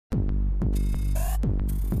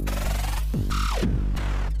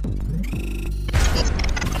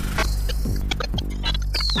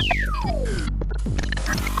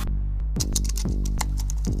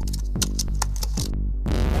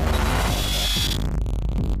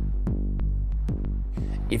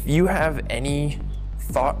If you have any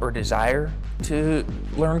thought or desire to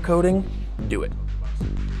learn coding, do it.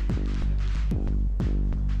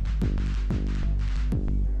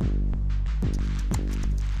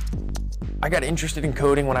 I got interested in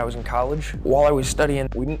coding when I was in college. While I was studying,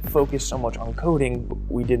 we didn't focus so much on coding, but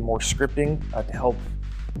we did more scripting to help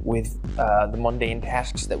with the mundane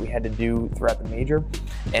tasks that we had to do throughout the major.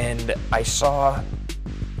 And I saw,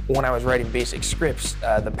 when I was writing basic scripts,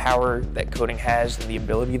 the power that coding has and the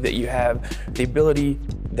ability that you have, the ability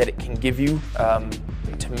that it can give you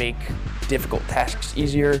to make difficult tasks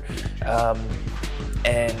easier,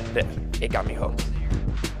 and it got me hooked.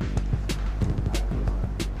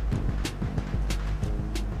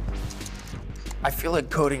 I feel like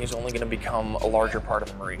coding is only going to become a larger part of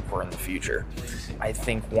the Marine Corps in the future. I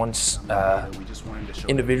think once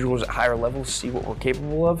individuals at higher levels see what we're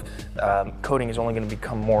capable of, coding is only going to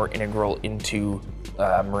become more integral into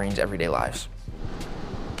Marines' everyday lives.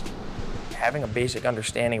 Having a basic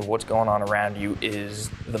understanding of what's going on around you is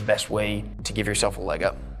the best way to give yourself a leg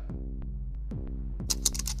up.